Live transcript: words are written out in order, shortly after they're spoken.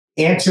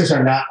answers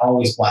are not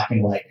always black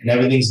and white, and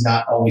everything's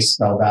not always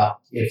spelled out.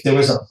 If there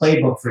was a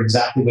playbook for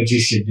exactly what you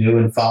should do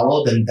and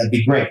follow, then that'd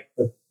be great,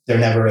 but there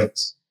never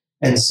is.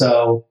 And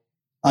so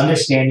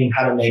understanding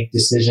how to make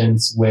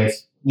decisions with,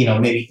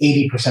 maybe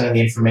 80% of the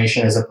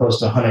information as opposed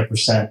to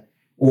 100%,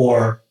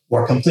 or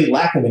complete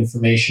lack of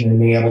information, and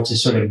being able to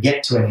sort of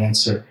get to an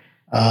answer,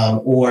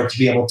 or to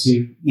be able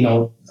to,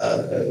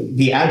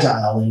 be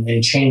agile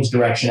and change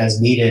direction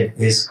as needed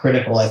is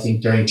critical, I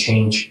think, during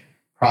change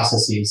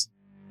processes.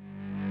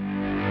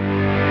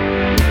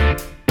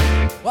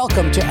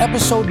 Welcome to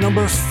episode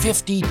number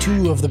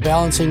 52 of the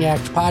Balancing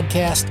Act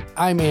podcast.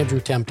 I'm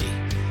Andrew Tempe.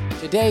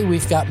 Today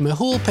we've got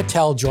Mehul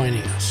Patel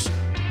joining us.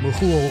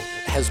 Mehul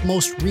has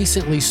most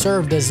recently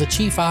served as the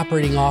Chief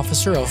Operating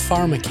Officer of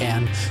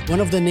PharmaCann, one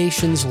of the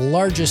nation's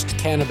largest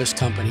cannabis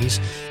companies,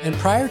 and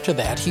prior to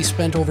that he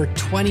spent over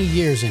 20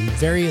 years in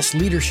various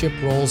leadership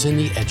roles in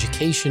the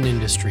education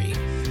industry.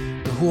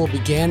 Mehul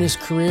began his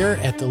career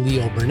at the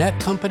Leo Burnett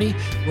Company,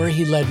 where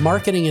he led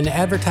marketing and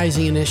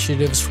advertising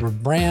initiatives for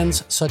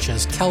brands such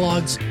as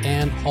Kellogg's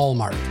and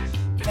Hallmark.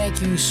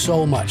 Thank you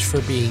so much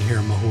for being here,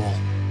 Mehul.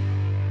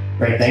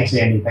 Great. Thanks,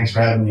 Andy. Thanks for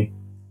having me.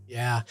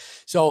 Yeah.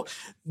 So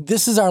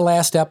this is our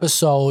last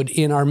episode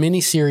in our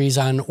mini-series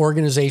on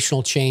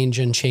organizational change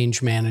and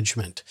change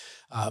management.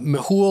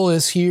 Mehul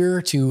is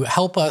here to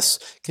help us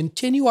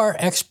continue our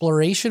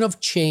exploration of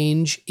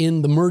change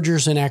in the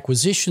mergers and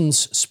acquisitions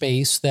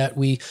space that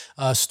we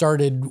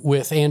started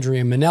with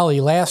Andrea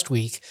Minnelli last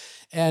week,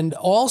 and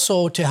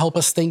also to help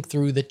us think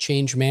through the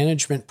change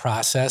management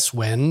process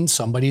when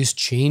somebody's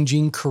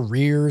changing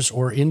careers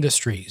or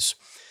industries.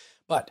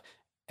 But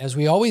as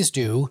we always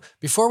do,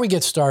 before we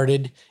get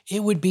started,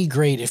 it would be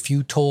great if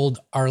you told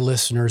our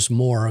listeners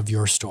more of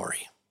your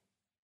story.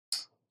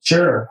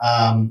 Sure.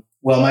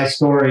 Well, my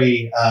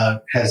story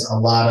has a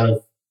lot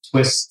of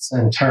twists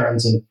and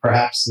turns, and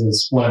perhaps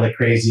is one of the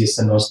craziest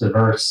and most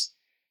diverse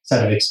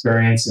set of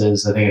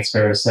experiences, I think it's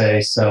fair to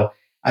say. So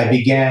I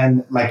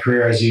began my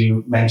career, as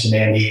you mentioned,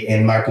 Andy,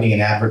 in marketing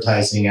and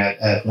advertising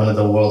at one of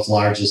the world's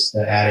largest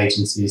ad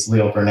agencies,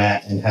 Leo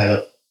Burnett, and had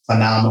a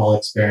phenomenal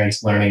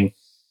experience learning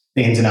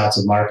the ins and outs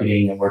of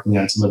marketing and working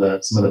on some of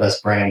the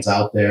best brands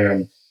out there.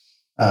 And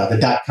the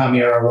dot-com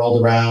era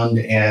rolled around,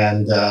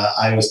 and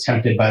I was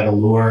tempted by the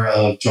lure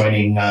of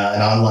joining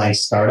an online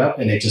startup,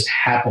 and it just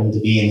happened to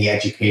be in the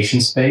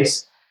education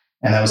space.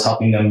 And I was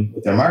helping them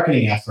with their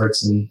marketing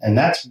efforts, and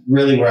that's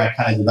really where I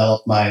kind of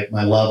developed my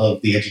love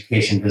of the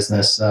education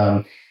business.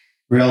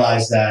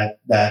 Realized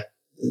that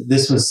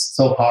this was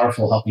so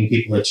powerful, helping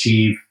people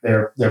achieve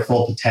their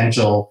full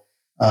potential,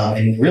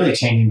 and really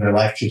changing their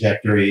life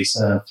trajectories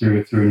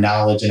through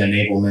knowledge and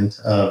enablement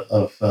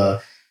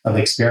of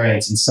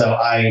experience. And so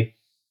I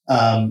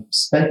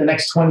spent the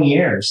next 20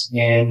 years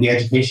in the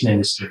education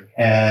industry,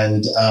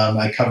 and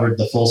I covered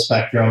the full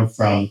spectrum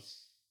from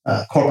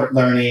corporate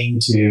learning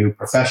to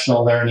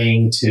professional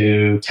learning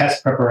to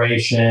test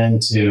preparation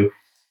to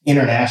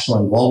international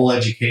and global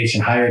education,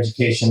 higher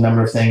education, a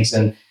number of things,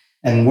 and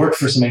worked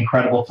for some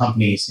incredible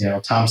companies,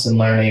 Thompson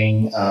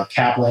Learning,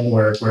 Kaplan,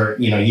 where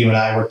you and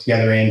I worked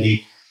together,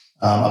 Andy,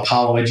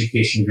 Apollo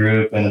Education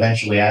Group, and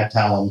eventually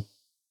Adtalem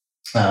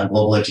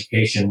Global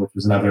Education, which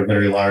was another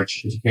very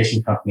large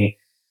education company.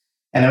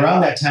 And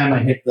around that time, I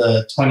hit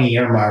the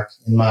 20-year mark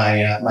in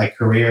my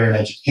career in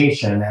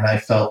education, and I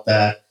felt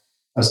that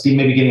I was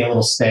maybe getting a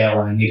little stale,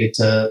 and I needed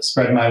to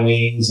spread my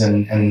wings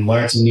and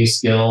learn some new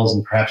skills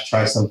and perhaps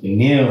try something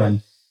new.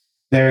 And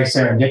very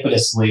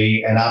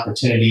serendipitously, an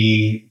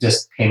opportunity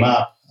just came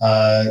up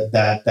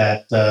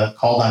that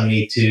called on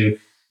me to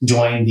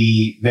join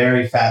the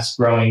very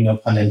fast-growing, no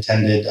pun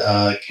intended,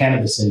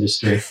 cannabis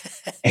industry.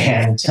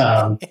 And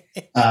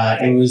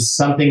it was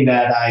something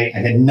that I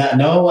had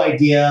no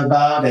idea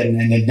about and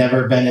had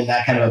never been in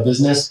that kind of a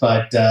business.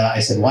 But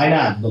I said, why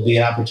not? It'll be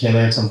an opportunity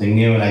to learn something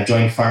new. And I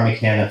joined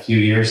PharmaCann a few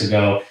years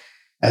ago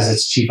as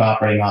its Chief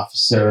Operating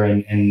Officer.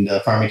 And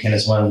PharmaCann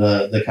is one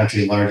of the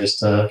country's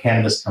largest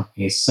cannabis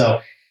companies.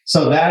 So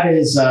that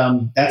is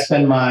that's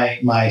been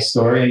my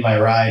story and my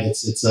ride.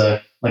 It's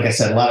like I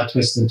said, a lot of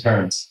twists and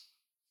turns.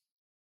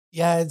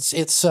 Yeah,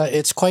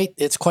 it's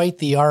quite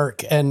the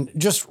arc. And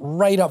just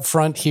right up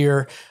front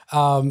here,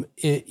 some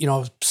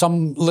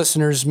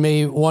listeners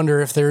may wonder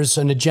if there's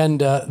an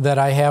agenda that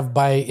I have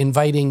by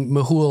inviting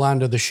Mehul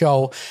onto the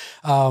show.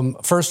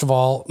 First of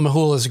all,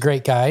 Mehul is a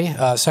great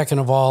guy. Second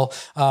of all,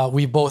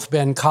 we've both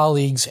been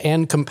colleagues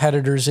and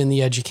competitors in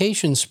the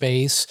education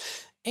space.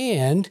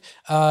 And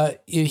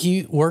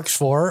he works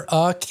for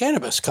a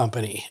cannabis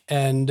company.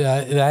 And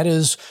that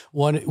is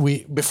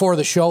before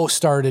the show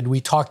started,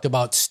 we talked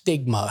about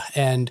stigma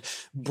and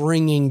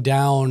bringing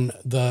down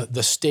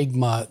the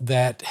stigma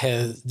that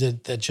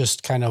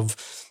just kind of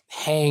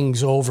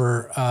hangs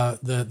over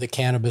the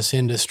cannabis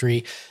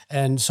industry.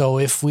 And so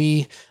if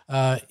we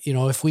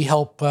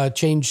help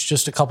change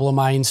just a couple of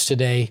minds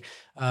today,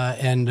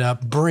 and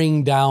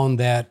bring down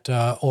that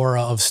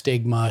aura of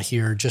stigma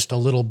here just a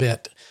little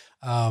bit,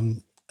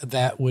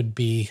 that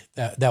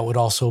would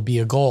also be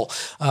a goal.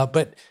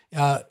 But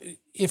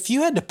if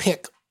you had to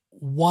pick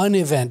one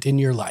event in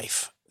your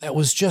life that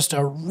was just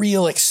a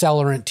real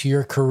accelerant to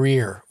your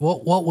career,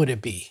 what would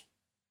it be?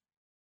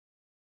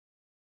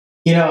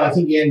 I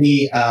think,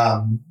 Andy,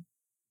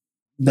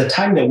 the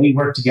time that we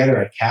worked together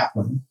at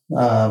Kaplan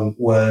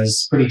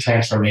was pretty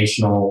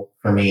transformational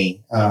for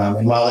me.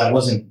 And while that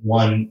wasn't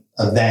one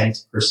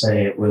event per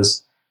se, it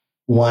was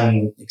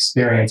one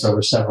experience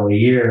over several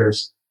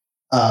years.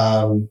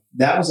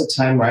 That was a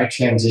time where I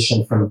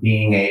transitioned from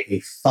being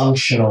a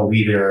functional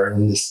leader,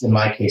 in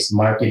my case,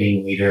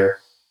 marketing leader,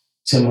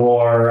 to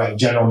more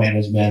general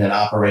management and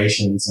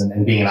operations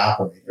and being an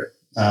operator.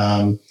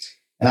 And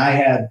I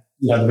had,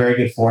 the very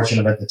good fortune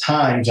of, at the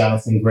time,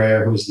 Jonathan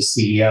Greer, who was the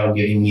CEO,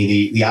 giving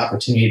me the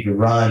opportunity to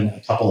run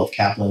a couple of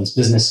Kaplan's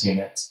business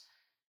units.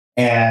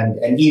 And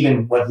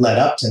even what led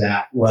up to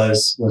that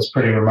was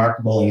pretty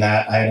remarkable in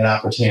that I had an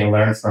opportunity to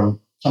learn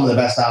from some of the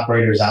best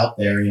operators out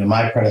there.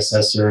 My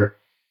predecessor,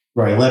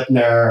 Roy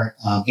Lipner,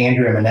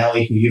 Andrea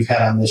Manelli, who you've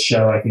had on this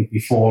show, I think,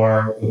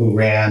 before, who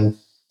ran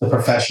the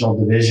professional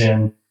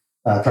division,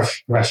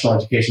 professional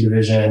education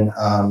division,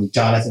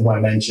 Jonathan, who I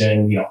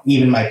mentioned,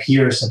 even my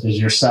peers such as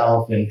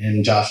yourself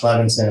and Josh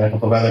Levinson and a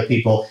couple of other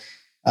people.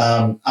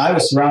 I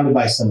was surrounded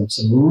by some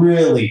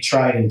really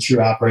tried and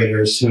true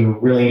operators who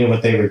really knew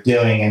what they were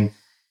doing.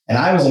 And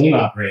I was a new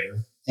operator.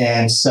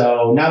 And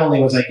so not only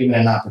was I given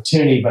an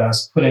opportunity, but I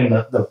was put in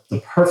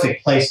the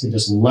perfect place to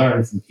just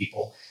learn from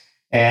people.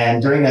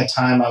 And during that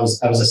time, I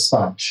was a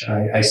sponge.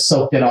 I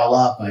soaked it all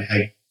up.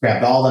 I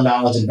grabbed all the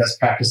knowledge and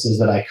best practices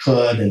that I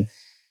could. And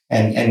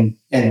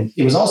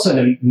it was also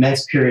an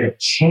immense period of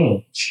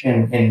change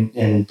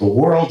in the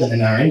world and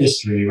in our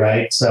industry,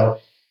 right? So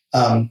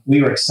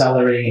we were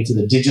accelerating into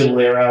the digital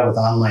era with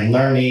online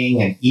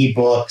learning and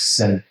ebooks,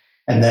 and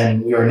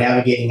then we were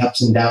navigating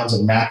ups and downs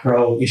of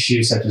macro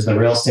issues such as the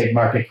real estate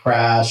market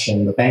crash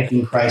and the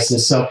banking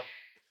crisis. So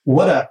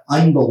what an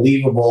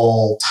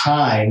unbelievable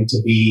time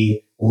to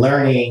be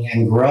learning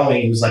and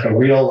growing. It was like a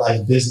real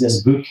life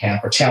business boot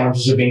camp where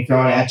challenges are being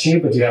thrown at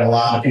you, but you had a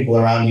lot of people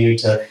around you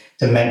to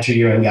mentor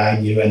you and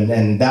guide you.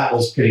 And that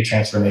was pretty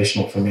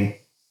transformational for me.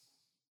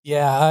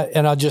 Yeah.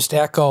 And I'll just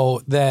echo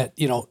that,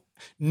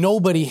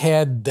 nobody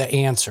had the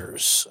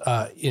answers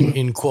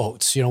in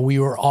quotes. We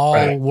were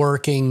all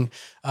working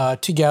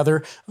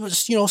together.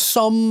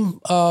 Some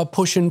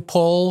push and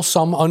pull,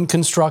 some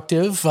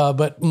unconstructive,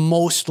 but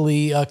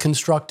mostly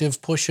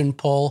constructive push and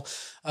pull,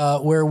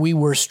 where we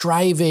were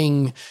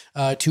striving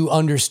to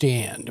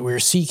understand. We were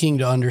seeking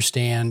to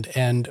understand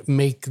and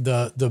make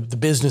the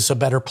business a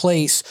better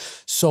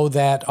place so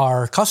that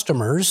our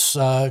customers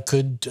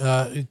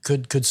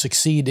could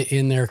succeed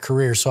in their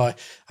career. So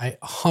I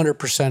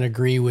 100%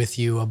 agree with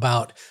you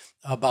about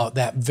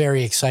that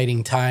very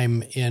exciting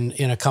time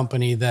in a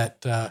company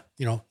that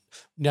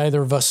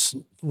neither of us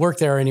work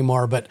there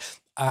anymore, but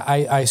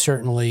I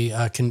certainly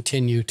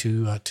continue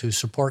to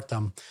support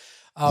them.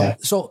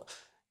 So,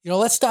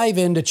 let's dive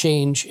into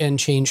change and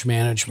change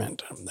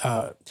management.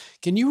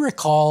 Can you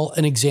recall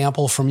an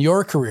example from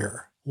your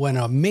career when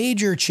a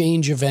major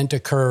change event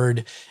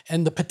occurred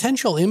and the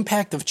potential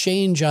impact of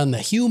change on the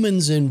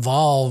humans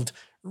involved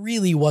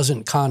really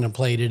wasn't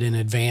contemplated in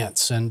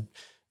advance? And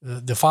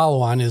the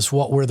follow-on is,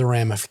 what were the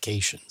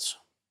ramifications?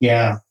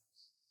 Yeah.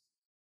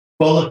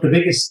 Well, look, the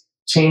biggest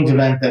change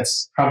event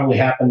that's probably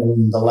happened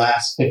in the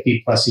last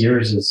 50 plus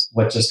years is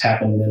what just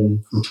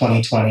happened from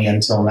 2020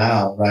 until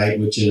now, right?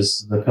 Which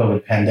is the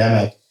COVID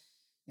pandemic.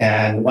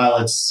 And while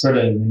it's sort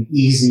of an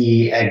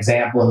easy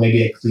example and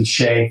maybe a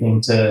cliche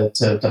thing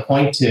to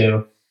point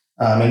to,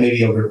 and maybe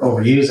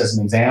overused as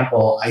an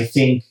example, I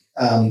think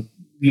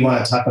we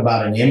want to talk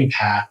about an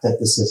impact that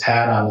this has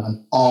had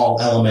on all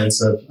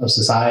elements of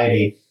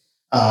society.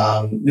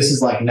 This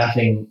is like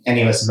nothing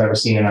any of us have ever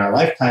seen in our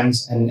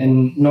lifetimes,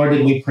 and nor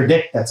did we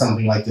predict that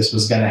something like this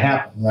was going to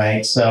happen,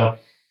 right? So,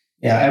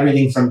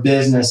 everything from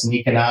business and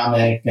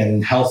economic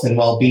and health and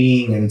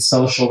well-being and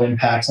social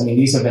impacts. I mean,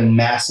 these have been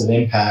massive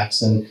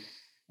impacts, and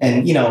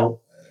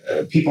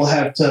people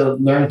have to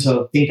learn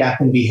to think,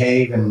 act, and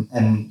behave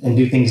and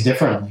do things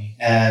differently.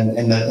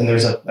 And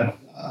there's a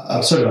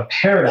sort of a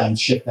paradigm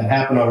shift that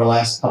happened over the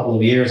last couple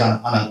of years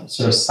on a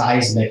sort of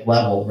seismic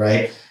level,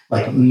 right?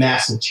 Like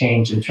massive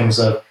change in terms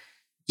of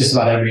just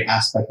about every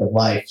aspect of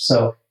life.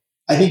 So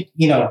I think,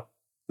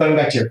 going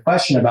back to your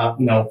question about,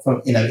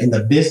 from in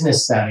the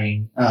business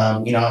setting,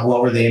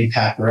 what were the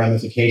impact or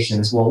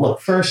ramifications? Well, look,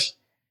 first,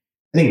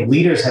 I think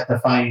leaders have to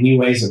find new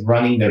ways of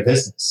running their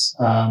business.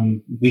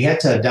 We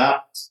had to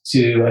adapt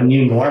to a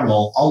new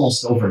normal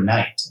almost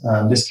overnight.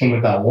 This came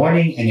without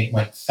warning and it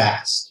went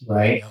fast,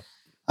 right? Yep.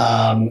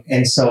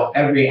 And so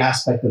every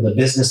aspect of the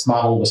business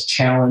model was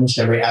challenged,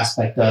 every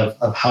aspect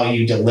of how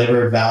you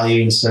delivered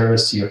value and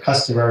service to your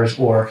customers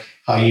or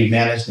how you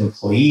managed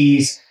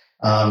employees.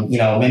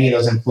 Many of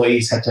those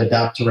employees had to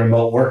adapt to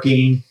remote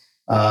working.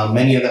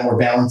 Many of them were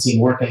balancing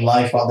work and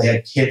life while they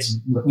had kids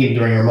doing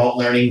remote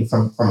learning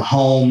from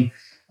home.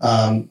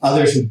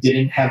 Others who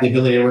didn't have the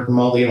ability to work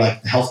remotely,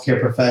 like the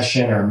healthcare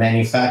profession or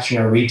manufacturing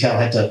or retail,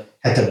 had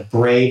to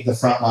brave the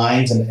front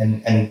lines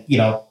and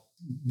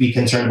be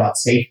concerned about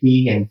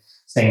safety and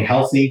staying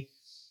healthy.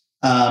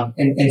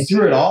 And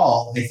through it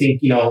all, I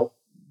think, the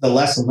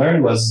lesson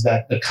learned was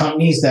that the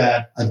companies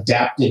that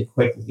adapted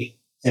quickly,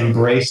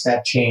 embraced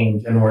that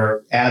change, and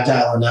were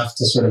agile enough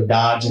to sort of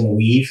dodge and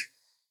weave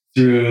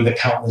through the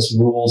countless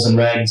rules and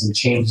regs and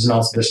changes and all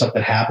this other stuff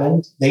that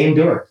happened, they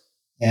endured.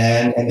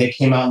 And they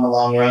came out in the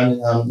long run,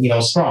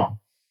 strong.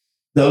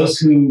 Those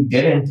who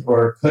didn't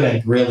or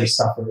couldn't really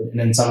suffered, and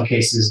in some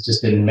cases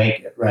just didn't make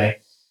it,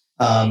 right?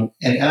 And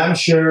I'm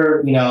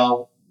sure,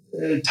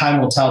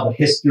 time will tell, but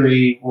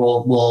history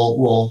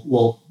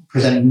will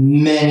present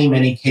many,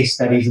 many case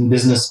studies in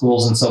business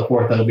schools and so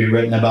forth that'll be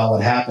written about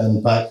what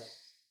happened. But,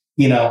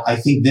 I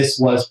think this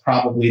was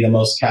probably the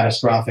most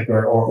catastrophic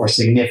or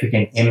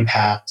significant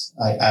impact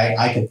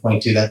I could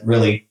point to that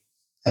really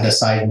had a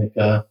seismic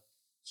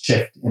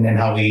shift in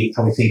how we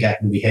think,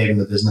 act, and behave in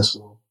the business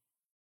world.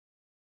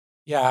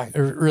 Yeah, I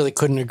really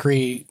couldn't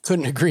agree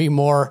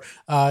more.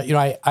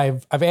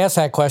 I've asked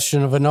that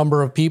question of a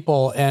number of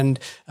people, and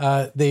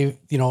they,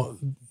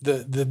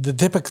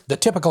 the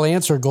typical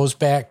answer goes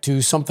back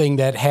to something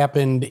that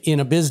happened in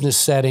a business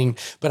setting.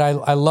 But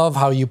I love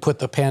how you put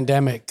the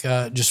pandemic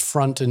just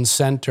front and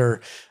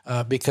center,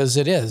 because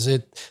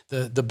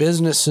the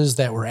businesses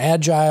that were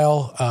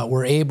agile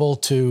were able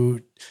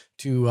to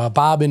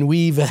bob and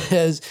weave,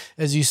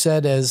 as you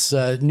said, as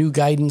new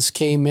guidance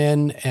came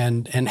in,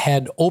 and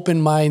had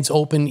open minds,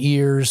 open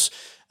ears,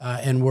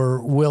 and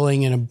were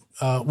willing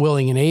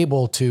and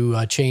able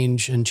to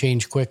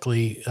change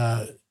quickly.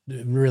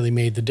 Really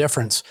made the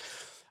difference.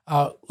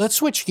 Let's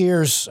switch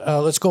gears.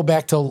 Let's go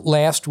back to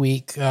last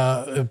week.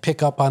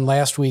 Pick up on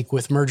last week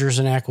with mergers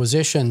and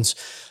acquisitions.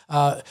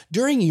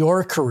 During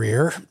your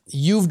career,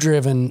 you've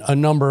driven a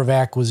number of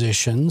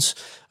acquisitions.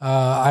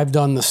 I've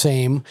done the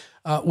same.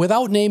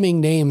 Without naming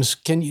names,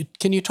 can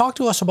you talk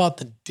to us about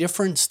the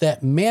difference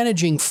that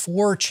managing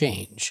for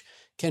change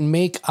can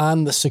make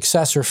on the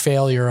success or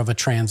failure of a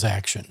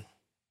transaction?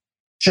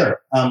 Sure.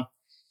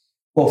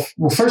 Well,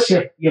 first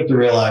you have to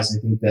realize,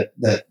 I think,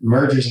 that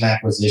mergers and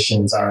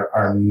acquisitions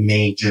are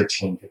major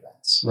change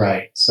events,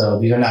 right? So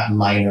these are not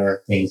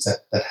minor things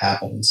that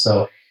happen.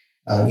 So,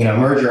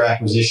 merger or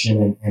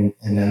acquisition in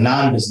a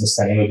non-business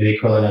setting would be the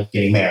equivalent of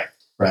getting married,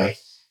 right?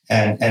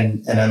 And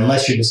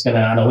unless you're just going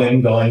to, on a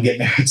whim, go and get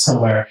married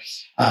somewhere,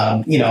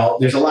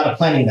 there's a lot of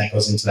planning that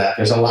goes into that.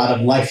 There's a lot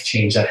of life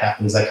change that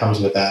happens that comes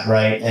with that,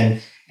 right?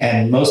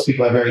 And most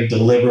people are very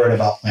deliberate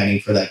about planning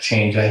for that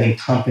change. I think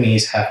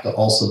companies have to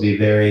also be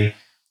very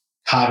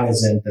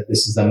cognizant that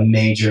this is a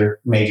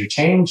major, major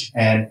change,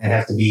 and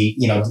have to be,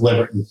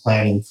 deliberate in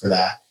planning for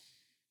that.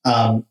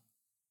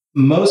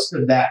 Most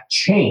of that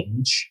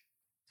change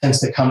tends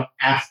to come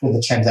after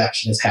the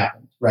transaction has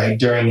happened, right?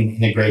 During an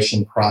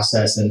integration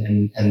process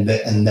and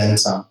then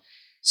some.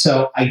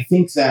 So I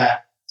think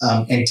that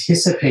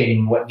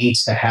anticipating what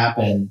needs to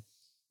happen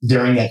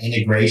during that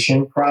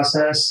integration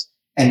process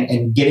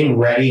and getting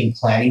ready and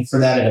planning for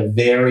that at a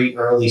very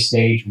early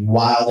stage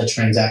while the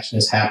transaction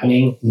is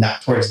happening,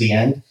 not towards the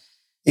end,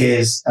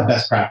 is a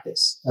best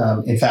practice.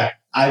 In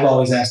fact, I've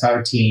always asked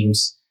our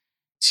teams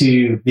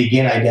to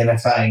begin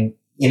identifying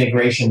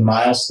integration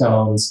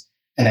milestones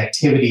and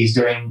activities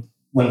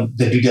when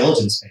the due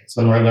diligence phase,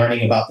 when we're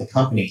learning about the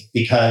company,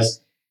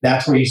 because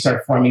that's where you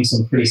start forming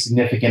some pretty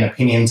significant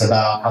opinions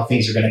about how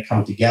things are going to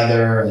come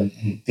together and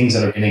things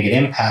that are going to get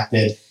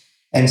impacted.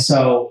 And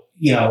so,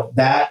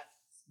 that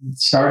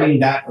starting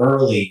that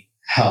early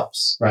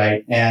helps,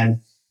 right? And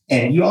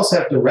you also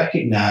have to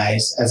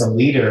recognize as a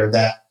leader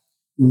that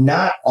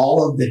not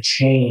all of the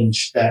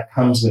change that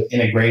comes with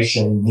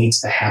integration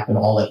needs to happen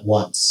all at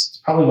once.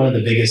 It's probably one of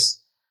the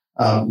biggest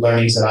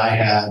learnings that I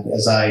had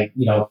as I,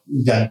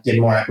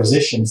 did more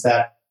acquisitions,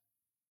 that,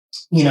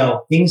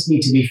 things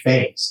need to be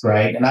phased,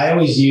 right? And I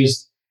always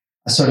used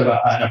a sort of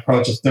an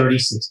approach of 30,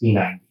 60,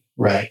 90,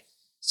 right?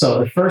 So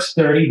the first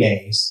 30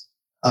 days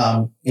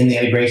in the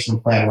integration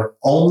plan were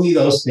only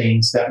those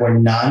things that were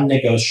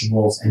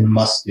non-negotiables and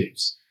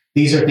must-dos.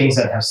 These are things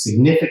that have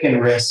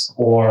significant risk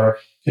or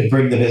could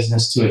bring the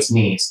business to its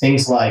knees.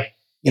 Things like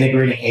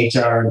integrating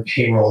HR and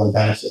payroll and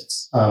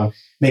benefits,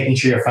 making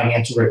sure your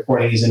financial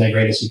reporting is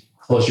integrated so you can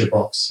close your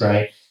books,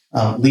 right?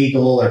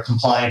 Legal or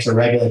compliance or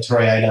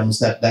regulatory items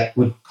that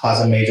would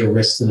cause a major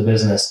risk to the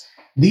business.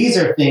 These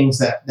are things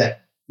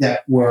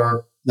that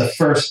were the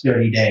first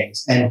 30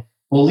 days. And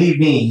believe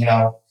me,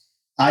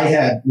 I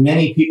had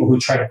many people who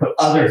tried to put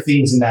other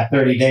things in that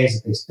 30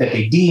 days that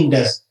they deemed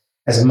as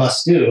a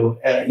must do.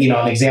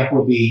 An example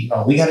would be,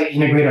 we got to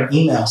integrate our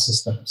email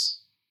systems.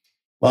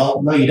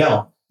 Well, no, you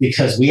don't,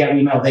 because we have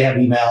email, they have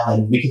email,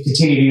 and we can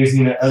continue to use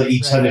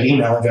each other's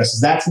email addresses.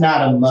 That's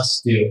not a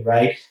must do,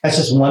 right? That's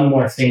just one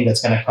more thing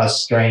that's going to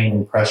cause strain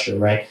and pressure,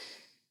 right?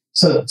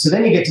 So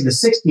then you get to the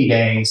 60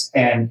 days,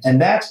 and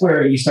that's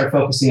where you start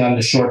focusing on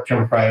the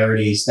short-term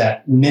priorities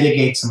that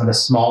mitigate some of the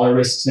smaller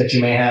risks that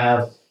you may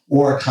have,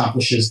 or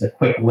accomplishes the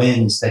quick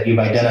wins that you've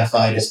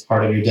identified as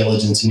part of your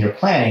diligence and your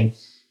planning.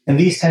 And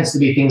these tends to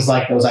be things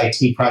like those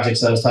IT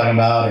projects that I was talking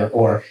about,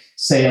 or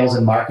sales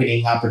and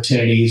marketing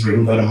opportunities where you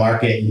can go to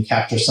market and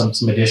capture some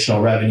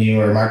additional revenue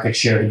or market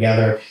share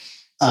together.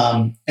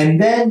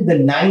 And then the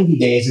 90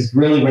 days is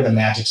really where the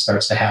magic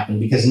starts to happen,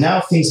 because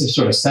now things have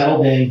sort of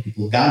settled in,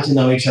 people have gotten to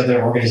know each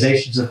other,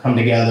 organizations have come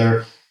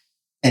together,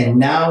 and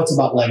now it's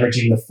about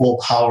leveraging the full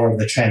power of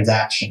the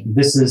transaction.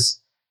 This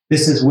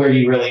is where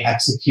you really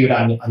execute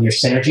on your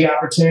synergy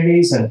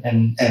opportunities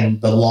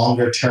and the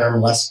longer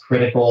term, less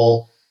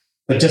critical,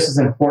 but just as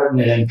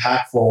important and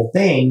impactful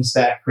things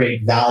that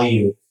create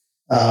value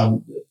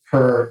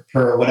per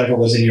whatever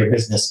was in your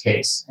business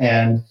case.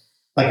 And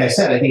like I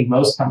said, I think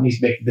most companies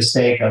make the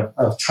mistake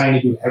of trying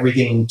to do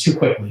everything too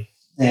quickly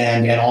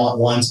and all at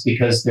once,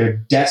 because they're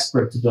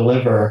desperate to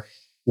deliver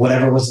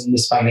whatever was in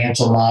this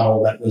financial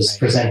model that was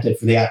presented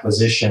for the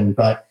acquisition.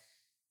 But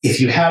if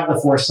you have the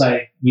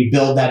foresight, you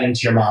build that into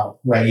your model,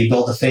 right? You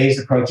build a phased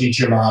approach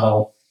into your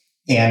model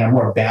and a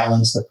more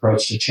balanced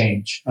approach to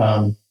change.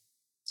 The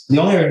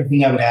only other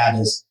thing I would add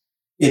is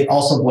it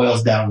also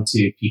boils down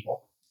to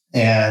people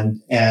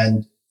and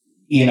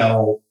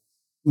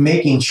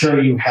making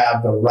sure you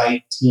have the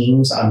right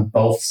teams on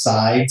both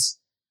sides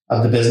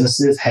of the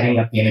businesses heading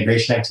up the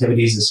integration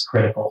activities is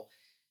critical.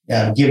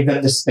 Give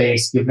them the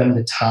space, give them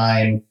the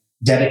time,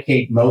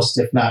 dedicate most,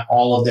 if not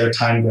all of their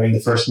time during the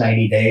first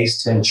 90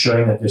 days to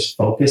ensuring that there's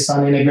focus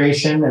on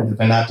integration and that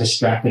they're not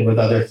distracted with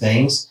other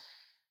things.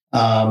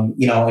 In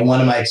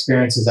one of my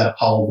experiences at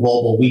Apollo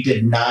Global, we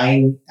did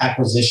 9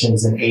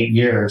 acquisitions in 8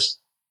 years.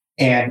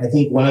 And I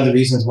think one of the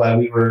reasons why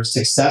we were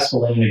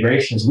successful in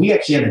integration is we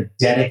actually had a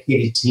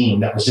dedicated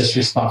team that was just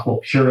responsible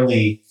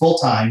purely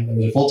full-time, there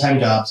were full-time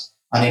jobs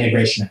on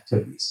integration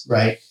activities,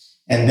 right?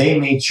 And they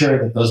made sure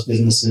that those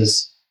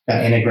businesses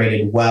got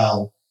integrated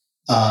well.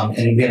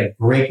 And we had a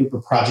great group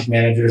of project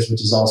managers,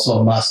 which is also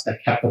a must,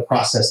 that kept the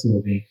process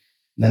moving.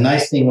 And the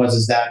nice thing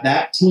was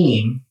that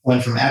team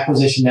went from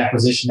acquisition to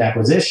acquisition to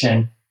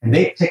acquisition, and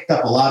they picked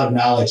up a lot of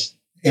knowledge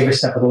every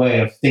step of the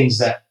way of things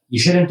that you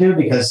shouldn't do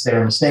because they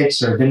were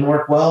mistakes or didn't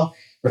work well,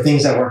 or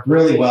things that worked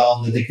really well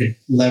and that they could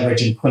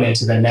leverage and put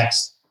into the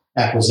next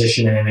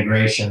acquisition and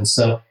integration.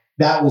 So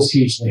that was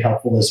hugely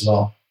helpful as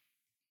well.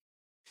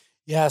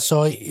 Yeah.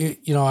 So,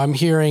 I'm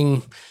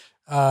hearing,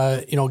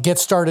 get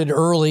started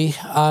early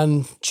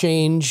on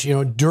change,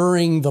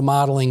 during the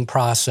modeling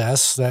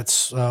process.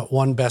 That's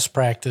one best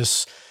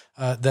practice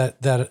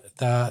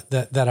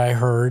that I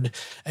heard.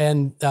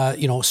 And,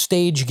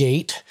 stage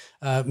gate,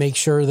 make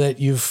sure that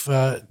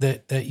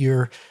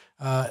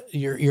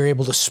you're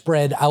able to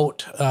spread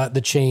out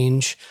the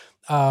change,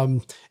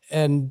 and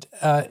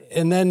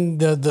then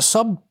the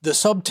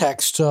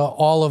subtext to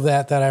all of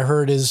that I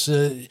heard is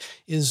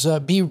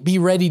be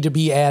ready to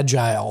be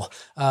agile.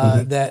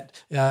 That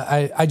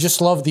I just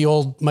love the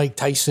old Mike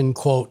Tyson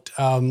quote.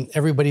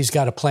 Everybody's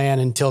got a plan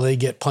until they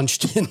get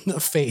punched in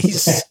the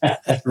face.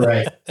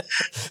 Right.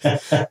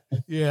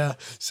 Yeah.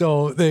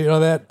 So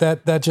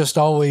that just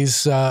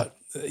always.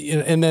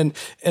 And then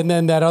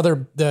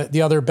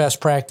the other best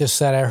practice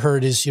that I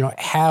heard is,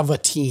 have a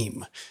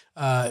team.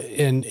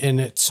 And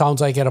it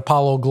sounds like at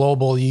Apollo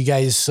Global, you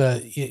guys,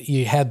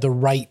 you had the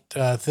right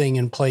thing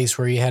in place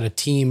where you had a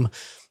team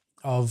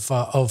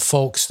of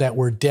folks that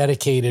were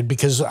dedicated,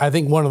 because I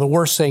think one of the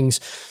worst things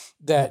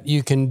that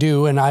you can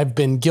do, and I've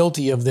been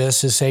guilty of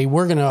this, is say,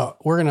 we're going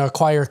to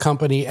acquire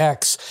company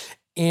X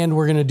and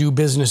we're going to do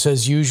business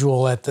as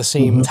usual at the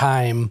same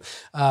time.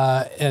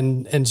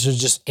 And so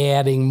just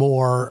adding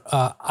more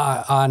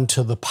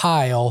onto the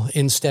pile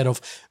instead of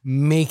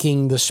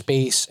making the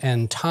space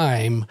and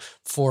time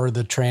for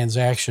the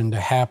transaction to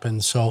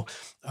happen. So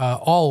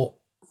all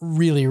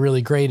really,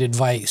 really great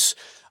advice.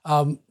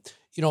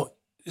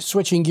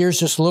 Switching gears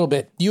just a little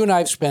bit, you and I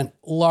have spent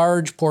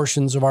large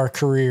portions of our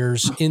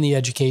careers in the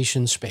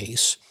education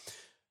space.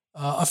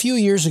 A few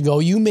years ago,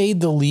 you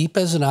made the leap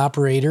as an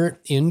operator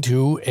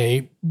into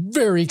a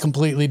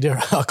completely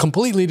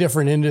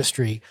different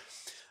industry.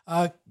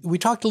 We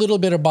talked a little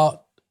bit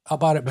about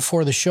it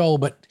before the show,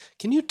 but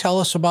can you tell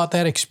us about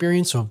that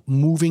experience of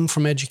moving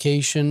from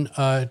education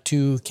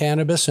to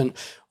cannabis, and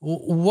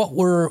what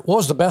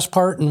was the best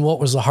part and what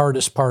was the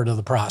hardest part of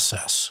the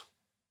process?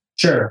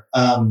 Sure.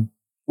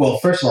 Well,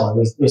 first of all,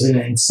 it was an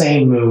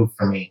insane move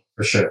for me,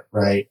 for sure,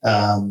 right?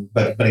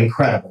 But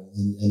incredible,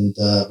 and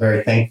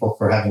very thankful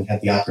for having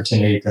had the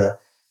opportunity to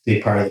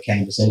be part of the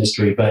cannabis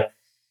industry. But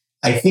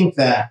I think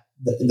that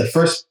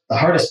the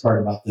hardest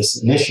part about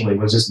this initially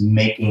was just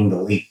making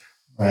the leap,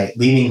 right?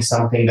 Leaving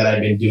something that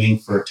I'd been doing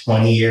for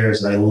 20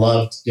 years that I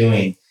loved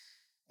doing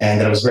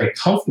and that I was very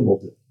comfortable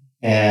doing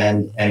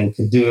and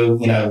could do,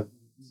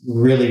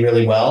 really,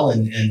 really well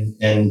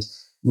and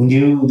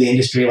knew the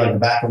industry like the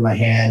back of my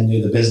hand,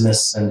 knew the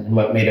business and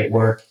what made it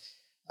work,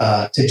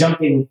 to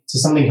jump into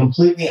something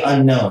completely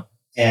unknown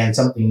and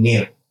something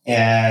new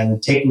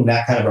and taking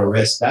that kind of a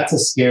risk. That's a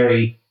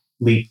scary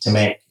leap to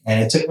make.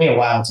 And it took me a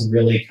while to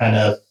really kind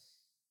of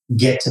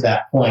get to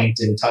that point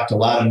and talk to a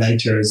lot of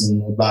mentors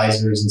and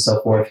advisors and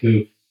so forth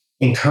who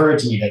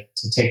encouraged me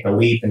to take the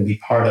leap and be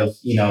part of,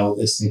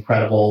 this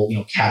incredible,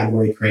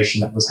 category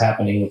creation that was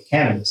happening with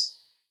cannabis.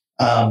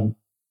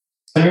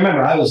 And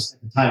remember, I was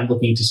at the time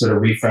looking to sort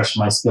of refresh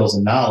my skills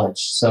and knowledge.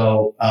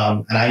 So,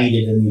 and I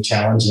needed a new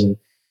challenge. And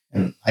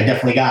And I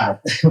definitely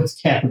got it with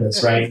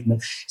cannabis, right?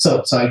 And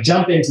so I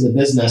jumped into the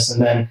business,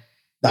 and then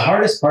the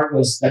hardest part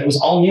was that it was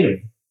all new to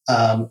me.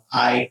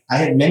 I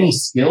had many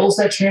skills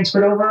that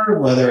transferred over,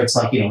 whether it's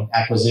like,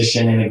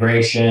 acquisition,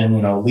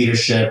 integration,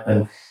 leadership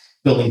and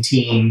building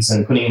teams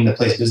and putting into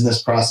place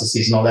business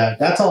processes and all that.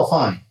 That's all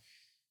fine.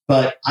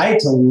 But I had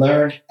to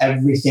learn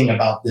everything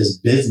about this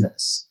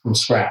business from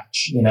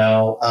scratch,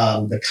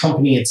 the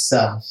company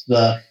itself,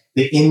 the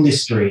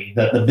industry,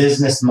 the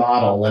business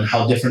model, and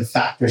how different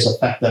factors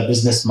affect the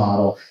business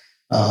model,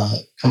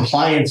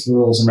 compliance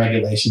rules and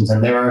regulations.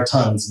 And there are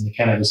tons in the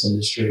cannabis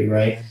industry,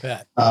 right? I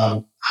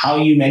bet. How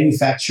you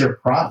manufacture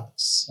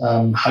products,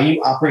 how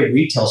you operate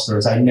retail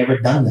stores. I'd never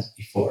done that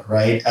before,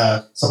 right?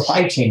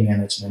 Supply chain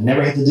management,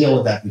 never had to deal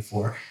with that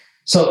before.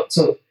 So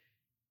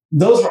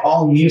those were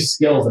all new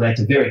skills that I had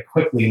to very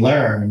quickly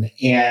learn.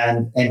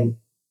 And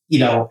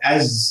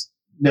as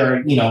there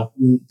are,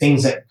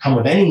 things that come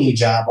with any new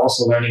job,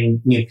 also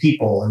learning new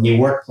people and new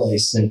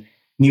workplace and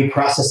new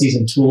processes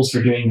and tools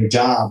for doing your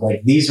job.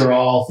 Like, these are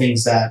all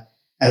things that,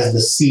 as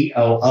the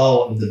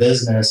COO of the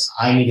business,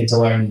 I needed to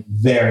learn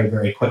very,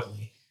 very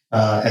quickly,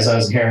 as I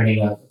was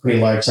inheriting a pretty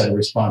large set of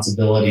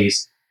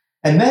responsibilities.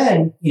 And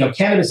then,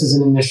 cannabis is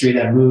an industry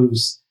that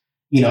moves,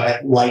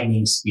 at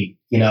lightning speed.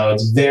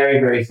 It's very,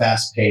 very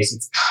fast paced.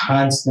 It's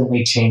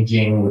constantly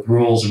changing with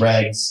rules,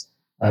 regs,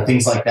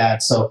 things like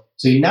that. So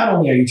not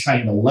only are you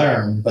trying to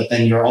learn, but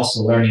then you're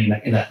also learning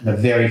in a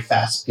very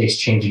fast paced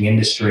changing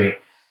industry.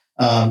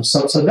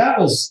 So that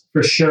was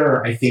for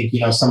sure, I think,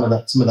 some of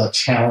the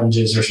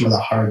challenges or some of the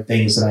hard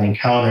things that I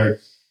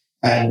encountered.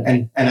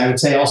 And I would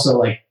say also,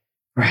 like,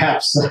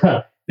 perhaps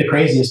the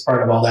craziest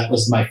part of all that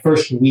was my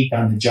first week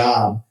on the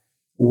job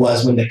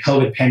was when the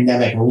COVID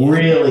pandemic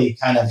really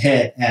kind of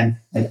hit and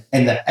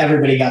that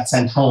everybody got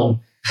sent home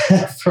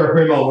for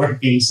remote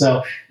working.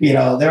 So,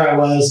 there I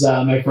was,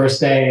 my first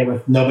day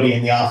with nobody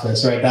in the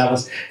office, right? That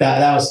was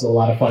a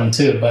lot of fun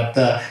too, but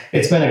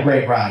it's been a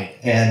great ride,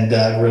 and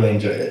really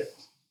enjoyed it.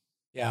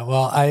 Yeah,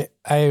 well,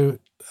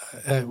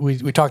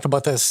 we talked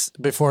about this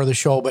before the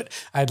show, but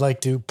I'd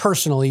like to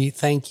personally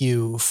thank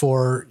you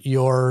for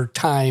your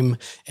time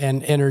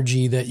and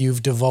energy that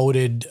you've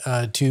devoted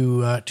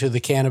to the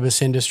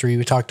cannabis industry.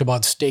 We talked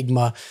about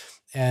stigma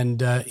and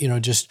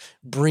just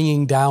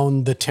bringing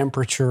down the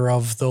temperature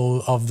of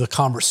the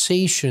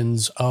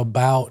conversations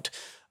about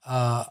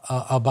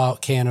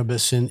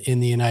cannabis in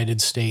the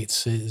United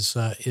States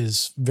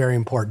is very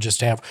important. Just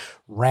to have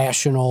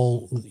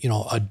rational,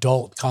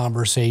 adult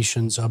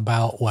conversations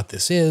about what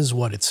this is,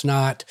 what it's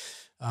not,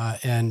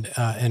 and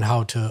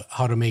how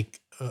to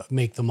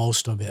make the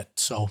most of it.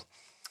 So,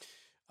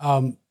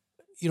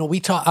 we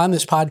talk on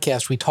this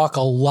podcast. We talk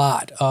a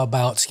lot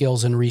about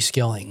skills and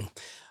reskilling.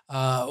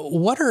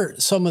 What are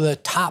some of the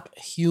top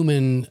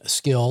human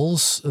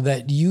skills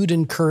that you'd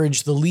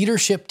encourage the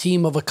leadership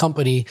team of a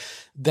company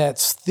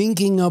that's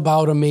thinking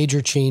about a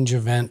major change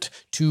event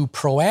to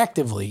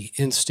proactively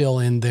instill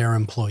in their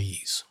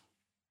employees?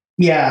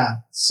 Yeah.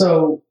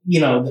 So,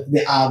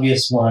 the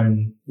obvious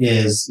one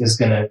is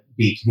going to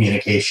be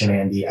communication,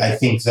 Andy. I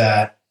think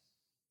that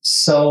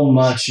so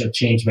much of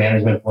change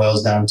management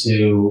boils down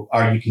to,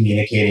 are you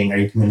communicating? Are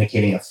you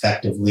communicating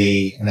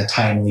effectively in a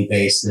timely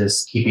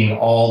basis, keeping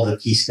all the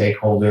key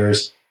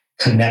stakeholders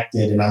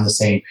connected and on the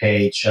same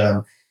page?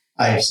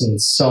 I have seen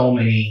so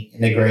many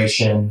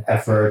integration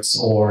efforts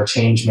or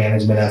change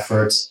management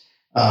efforts,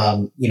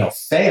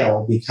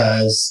 fail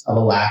because of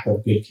a lack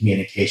of good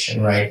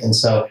communication, right? And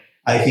so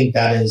I think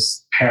that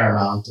is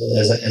paramount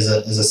as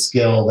a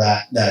skill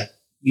that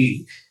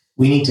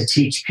we need to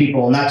teach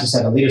people, not just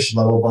at a leadership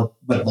level,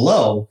 but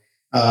below.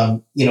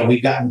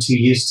 We've gotten too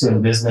used to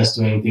in business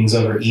doing things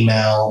over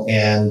email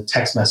and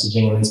text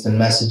messaging and instant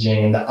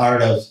messaging, and the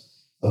art of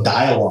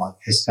dialogue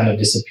has kind of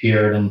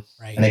disappeared. And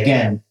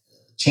again,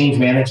 change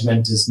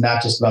management is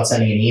not just about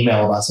sending an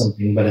email about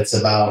something, but it's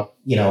about,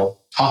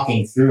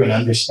 talking through and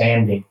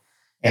understanding.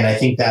 And I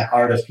think that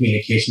art of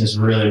communication is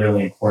really,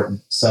 really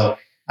important. So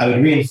I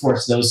would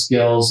reinforce those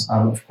skills.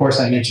 Of course,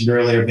 I mentioned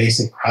earlier,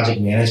 basic project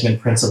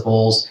management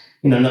principles.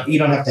 You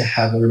don't have to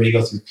have everybody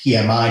go through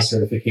PMI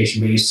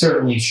certification, but you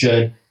certainly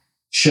should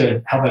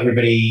help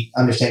everybody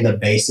understand the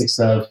basics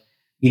of,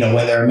 when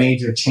there are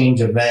major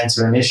change events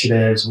or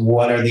initiatives,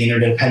 what are the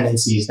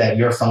interdependencies that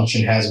your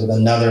function has with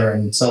another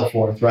and so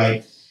forth,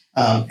 right?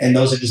 And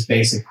those are just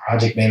basic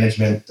project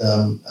management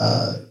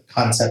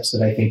concepts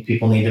that I think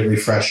people need to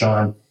refresh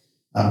on.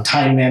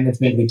 Time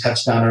management, we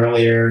touched on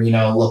earlier.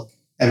 Look,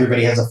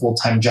 everybody has a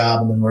full-time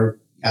job, and then we're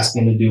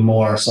asking them to do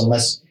more. So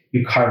unless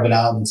you carve it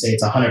out and say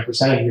it's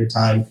 100% of your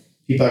time,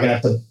 people are going to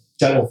have to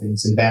juggle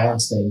things and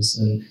balance things.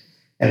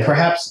 And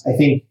perhaps I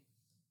think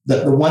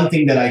the one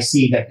thing that I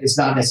see that is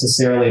not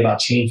necessarily about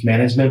change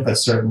management, but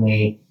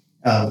certainly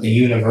a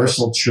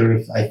universal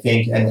truth, I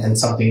think, and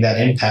something that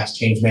impacts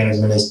change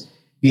management is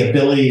the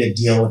ability to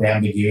deal with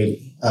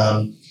ambiguity.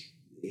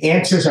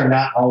 Answers are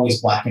not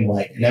always black and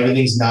white, and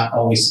everything's not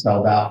always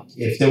spelled out.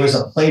 If there was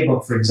a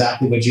playbook for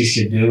exactly what you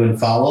should do and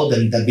follow,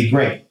 then that'd be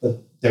great,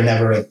 but there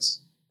never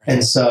is.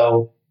 And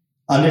so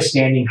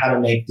understanding how to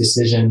make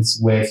decisions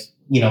with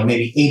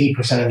maybe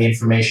 80% of the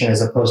information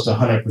as opposed to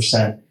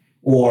 100%,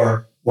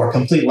 or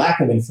complete lack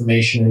of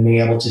information and being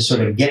able to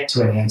sort of get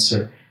to an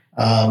answer,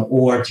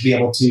 or to be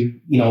able to,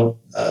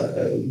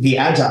 be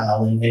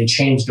agile and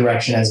change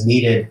direction as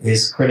needed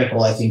is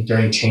critical, I think,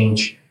 during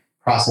change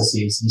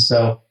processes. And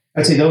so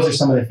I'd say those are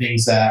some of the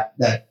things that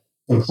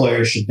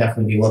employers should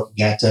definitely be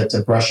looking at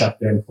to brush up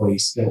their employee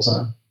skills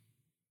on.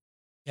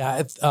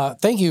 Yeah,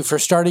 thank you for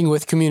starting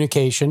with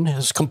communication.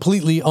 It's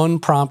completely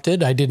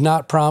unprompted. I did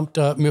not prompt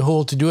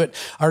Mehul to do it.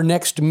 Our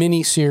next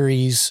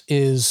mini-series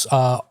is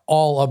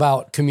all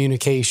about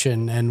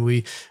communication, and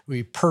we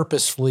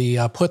purposefully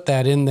put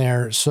that in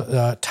there,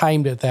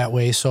 timed it that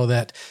way so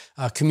that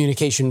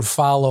communication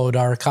followed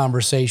our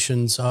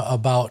conversations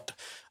about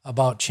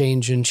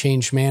change and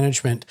change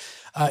management.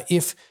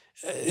 If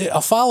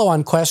a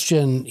follow-on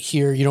question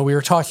here, we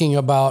were talking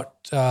about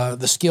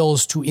the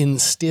skills to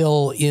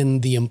instill in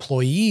the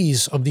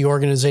employees of the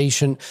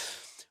organization.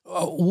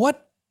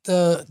 What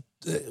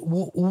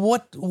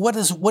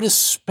is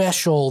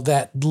special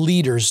that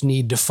leaders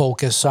need to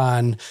focus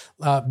on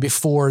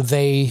before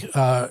they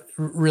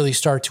really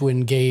start to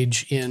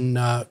engage in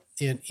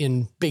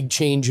big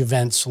change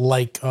events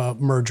like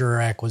merger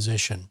or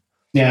acquisition?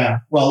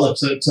 Yeah. Well, look.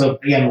 So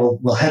again,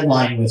 we'll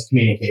headline with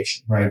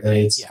communication, right?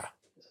 It's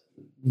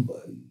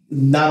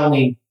not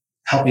only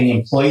helping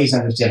employees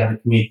understand how to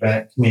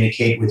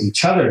communicate with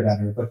each other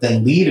better, but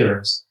then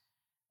leaders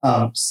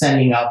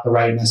sending out the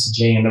right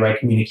messaging and the right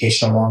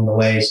communication along the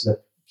way so that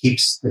it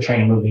keeps the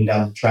train moving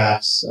down the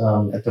tracks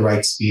at the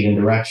right speed and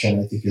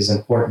direction, I think is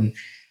important.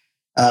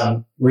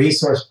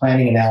 Resource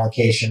planning and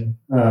allocation,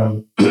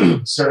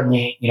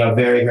 certainly,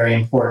 very, very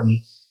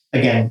important.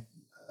 Again,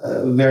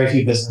 very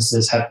few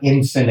businesses have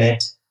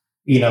infinite,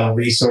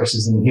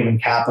 resources and human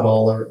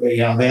capital or,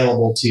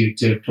 available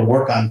to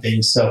work on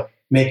things. So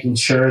making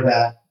sure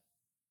that,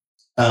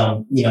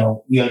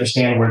 you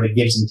understand where the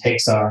gives and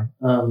takes are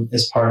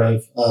as part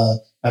of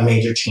a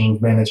major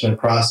change management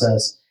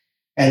process.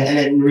 And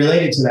then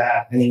related to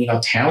that, I think,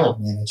 talent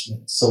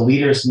management. So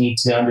leaders need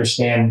to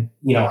understand,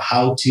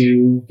 how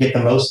to get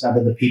the most out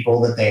of the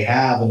people that they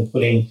have and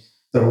putting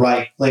the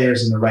right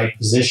players in the right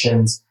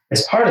positions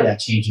as part of that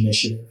change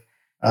initiative.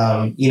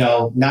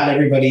 Not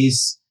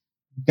everybody's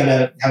going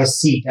to have a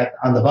seat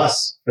on the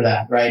bus for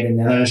that, right? And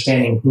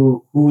understanding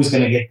who's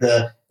going to get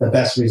the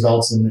best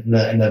results in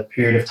the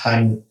period of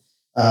time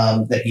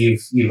that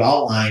you've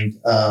outlined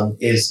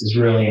is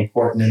really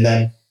important. And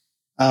then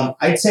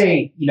I'd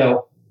say,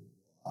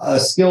 a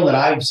skill that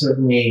I've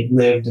certainly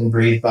lived and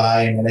breathed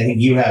by, and I think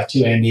you have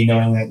too, Andy,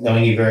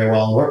 knowing you very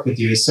well and work with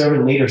you, is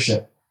servant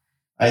leadership.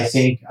 I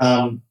think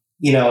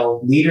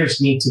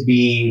leaders need to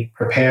be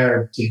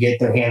prepared to get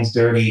their hands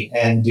dirty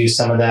and do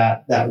some of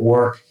that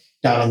work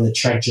down in the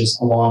trenches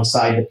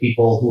alongside the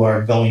people who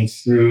are going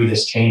through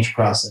this change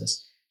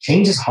process.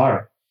 Change is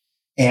hard.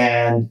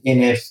 And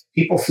if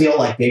people feel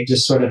like they've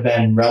just sort of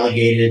been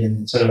relegated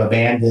and sort of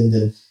abandoned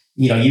and,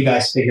 you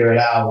guys figure it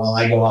out while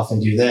I go off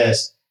and do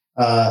this,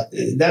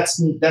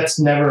 that's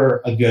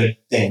never a good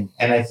thing.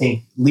 And I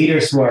think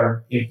leaders who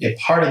are a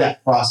part of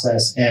that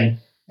process and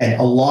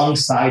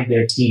alongside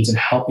their teams and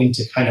helping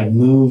to kind of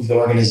move the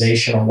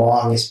organization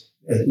along,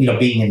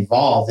 being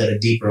involved at a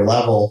deeper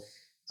level,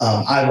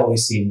 I've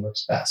always seen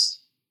works best.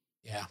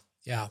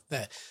 Yeah.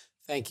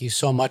 Thank you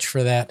so much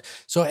for that.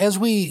 So as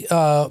we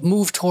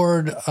move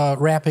toward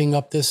wrapping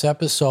up this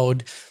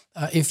episode,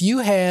 if you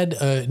had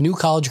a new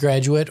college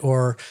graduate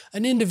or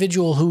an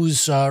individual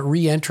who's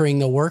re-entering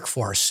the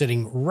workforce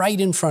sitting right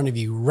in front of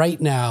you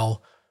right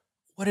now,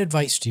 what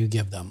advice do you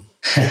give them?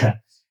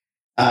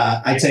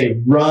 I'd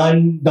say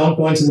run, don't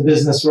go into the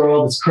business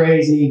world. It's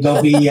crazy.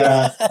 Go be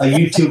a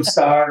YouTube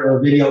star or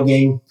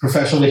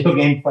professional video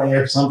game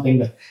player or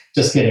something.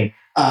 Just kidding.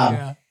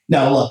 No,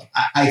 look,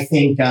 I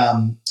think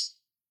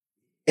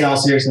in all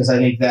seriousness, I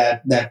think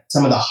that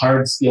some of the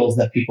hard skills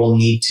that people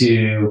need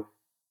to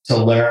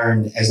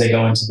learn as they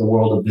go into the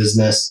world of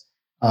business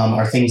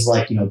are things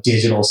like,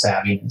 digital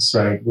savviness,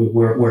 right?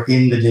 We're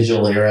in the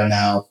digital era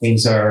now.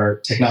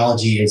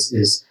 Technology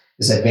is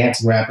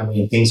advancing rapidly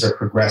and things are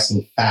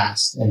progressing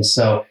fast. And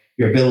so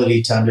your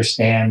ability to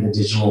understand the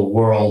digital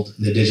world,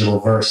 the digital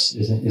verse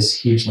is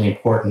hugely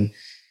important.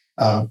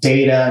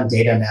 Data and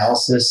data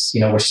analysis,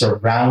 we're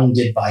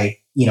surrounded by,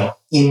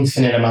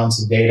 infinite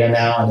amounts of data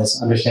now, and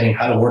it's understanding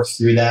how to work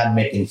through that and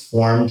make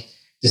informed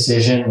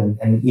decision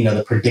and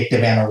the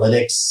predictive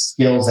analytics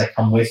skills that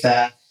come with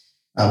that.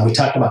 We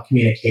talked about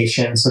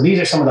communication. So these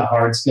are some of the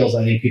hard skills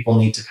I think people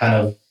need to kind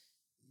of,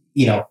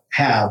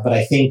 have. But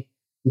I think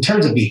in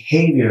terms of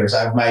behaviors,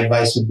 my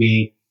advice would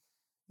be,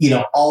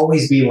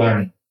 always be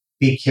learning,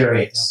 be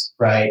curious,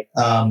 right?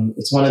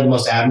 It's one of the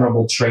most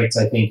admirable traits,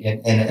 I think,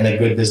 in a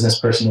good business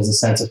person is a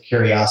sense of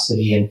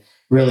curiosity and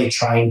really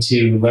trying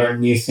to learn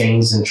new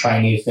things and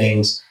try new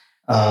things.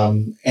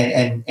 And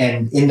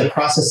in the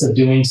process of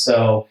doing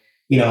so,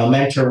 a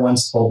mentor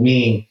once told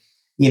me,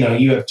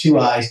 you have 2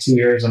 eyes, 2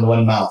 ears, and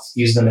 1 mouth.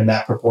 Use them in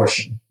that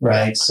proportion,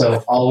 right?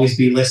 So always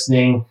be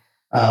listening,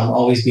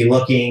 always be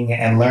looking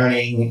and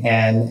learning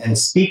and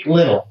speak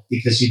little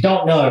because you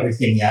don't know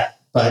everything yet.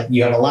 but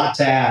you have a lot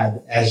to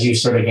add as you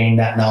sort of gain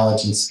that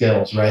knowledge and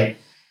skills, right?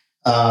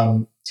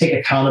 Take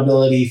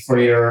accountability for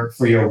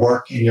your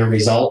work and your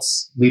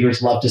results.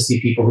 Leaders love to see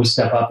people who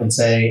step up and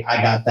say,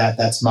 I got that,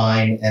 that's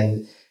mine,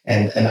 and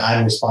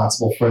I'm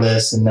responsible for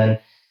this. And then,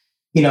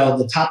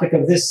 the topic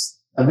of this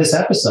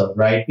episode,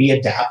 right? Be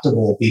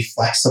adaptable, be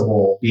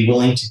flexible, be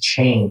willing to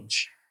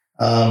change.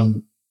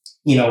 Right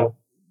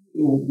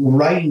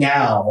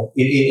now,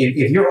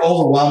 if you're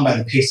overwhelmed by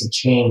the pace of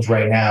change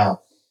right now,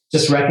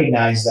 just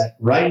recognize that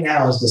right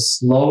now is the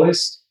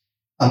slowest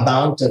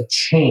amount of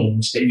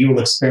change that you will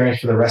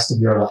experience for the rest of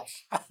your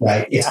life,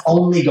 right? It's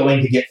only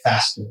going to get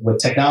faster with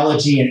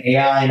technology and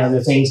AI and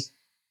other things.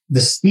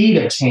 The speed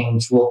of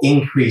change will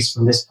increase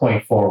from this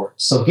point forward.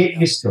 So get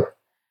used to it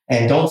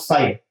and don't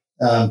fight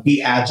it.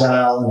 Be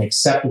agile and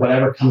accept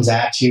whatever comes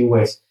at you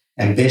with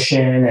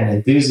ambition and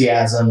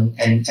enthusiasm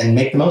and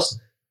make the most of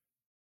it.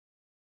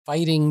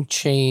 Fighting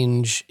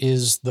change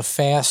is the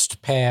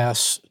fast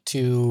pass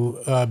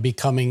to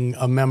becoming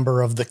a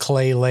member of the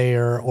clay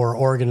layer or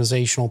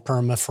organizational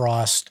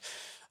permafrost,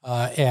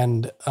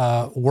 and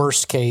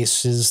worst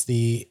case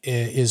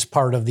is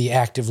part of the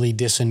actively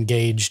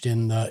disengaged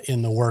in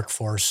the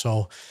workforce.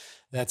 So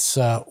that's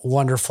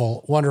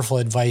wonderful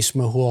advice,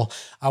 Mehul.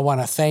 I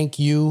want to thank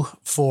you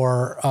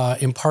for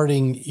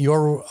imparting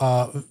your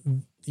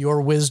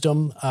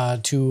wisdom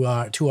to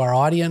our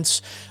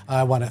audience.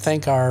 I want to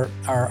thank our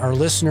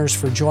listeners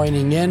for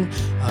joining in.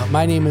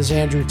 My name is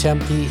Andrew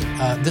Tempe.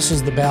 This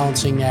is the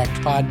Balancing Act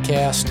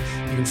podcast.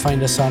 You can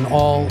find us on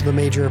all the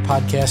major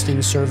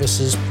podcasting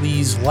services.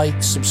 Please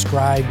like,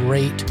 subscribe,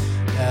 rate,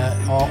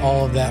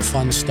 all of that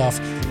fun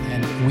stuff,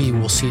 and we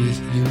will see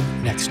you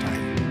next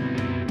time.